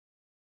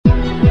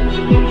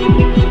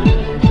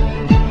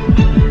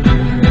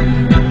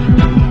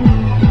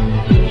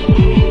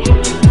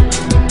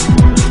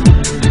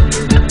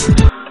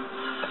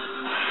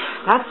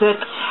That's it.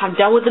 I'm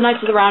done with the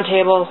Knights of the Round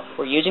Table.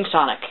 We're using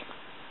Sonic.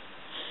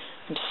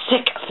 I'm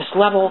sick of this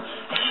level.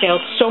 I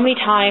failed so many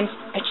times.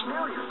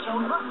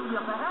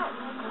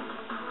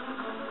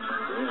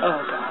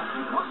 Oh, God.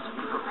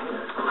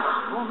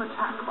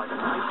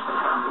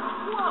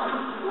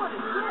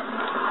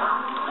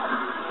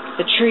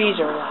 The trees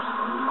are wet.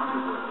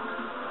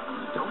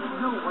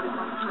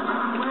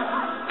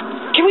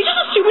 Can we just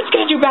assume it's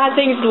gonna do bad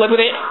things and live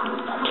with it?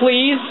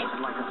 Please?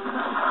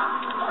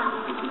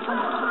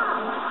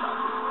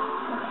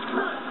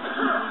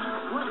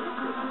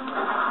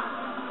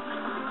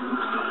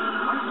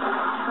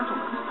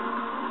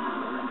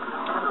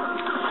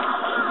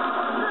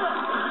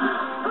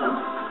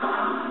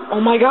 Oh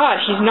my God,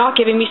 he's not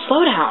giving me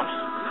slowdown.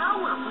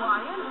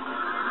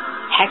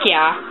 Heck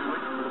yeah.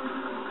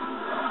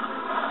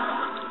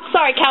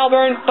 Sorry,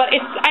 Caliburn, but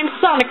I'm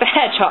Sonic the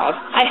Hedgehog.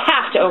 I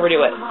have to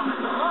overdo it.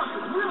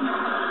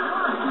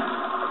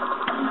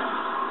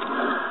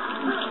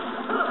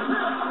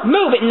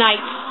 Move it,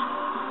 Knights!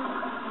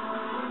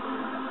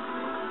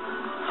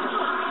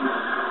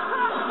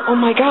 Oh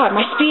my God,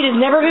 my speed has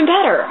never been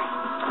better.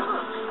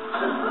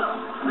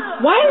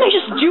 Why didn't I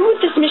just do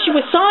this mission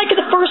with Sonic in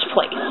the first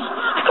place?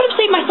 I could have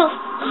saved myself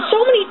so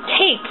many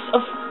takes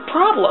of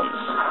problems.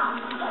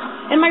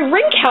 And my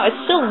ring count is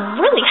still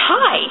really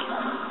high.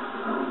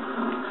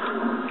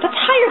 That's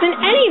higher than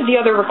any of the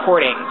other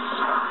recordings.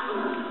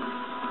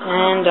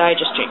 And I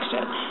just jinxed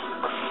it.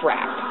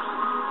 Crap.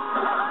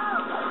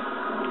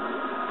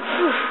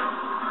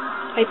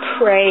 I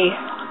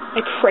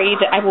pray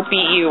that I will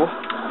beat you.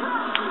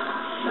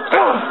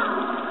 Ugh.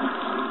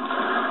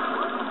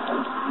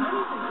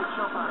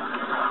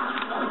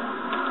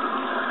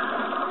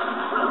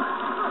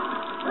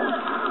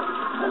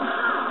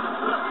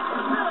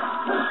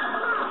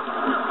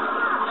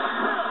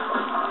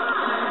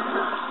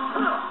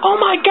 Oh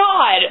my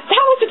God!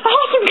 That was an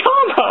awesome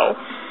combo!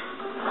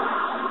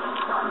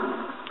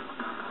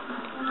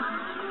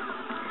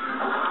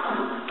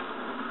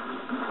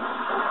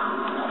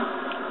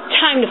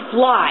 Time to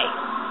fly.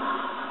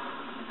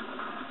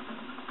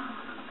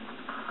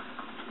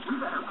 We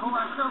better pull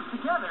ourselves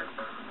together.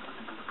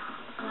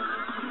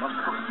 We must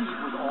proceed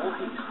with all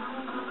haste.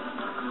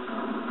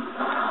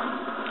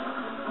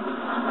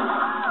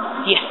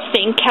 You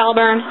think,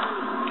 Caliburn?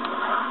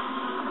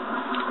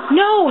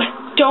 No!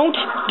 Don't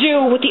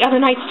do what the other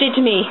Knights did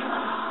to me.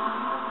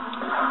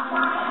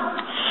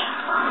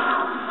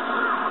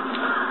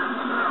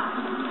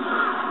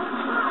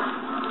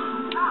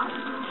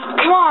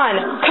 Come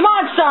on! Come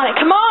on, Sonic!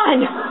 Come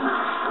on!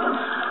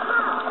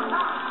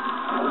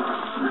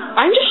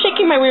 I'm just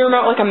shaking my Wii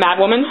remote like a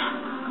madwoman.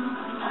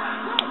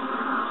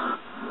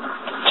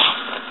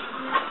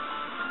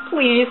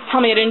 Please tell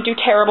me I didn't do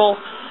terrible.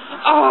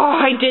 Oh,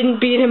 I didn't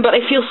beat him, but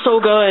I feel so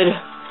good.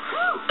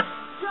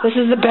 This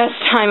is the best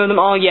time of them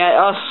all yet.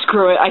 Oh,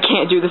 screw it. I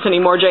can't do this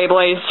anymore,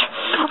 J-Blaze.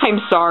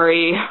 I'm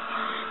sorry.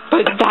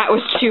 But that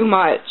was too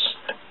much.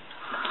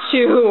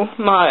 Too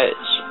much.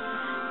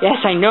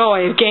 Yes, I know.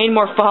 I have gained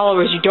more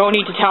followers. You don't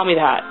need to tell me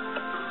that.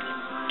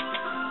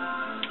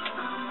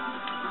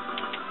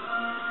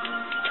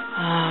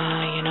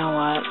 You know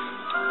what?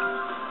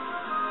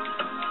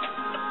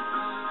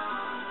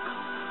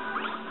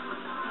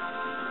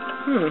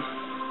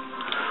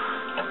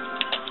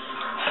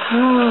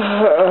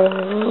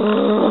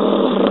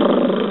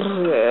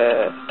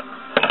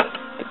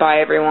 Goodbye,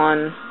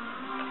 everyone.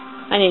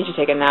 I need to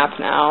take a nap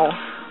now.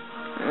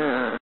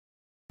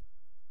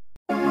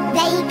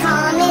 They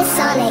call me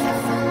Sonic,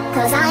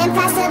 'cause I am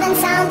faster than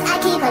sound. I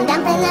keep on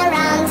dumping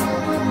around.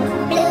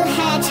 Blue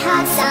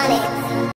Hedgehog Sonic.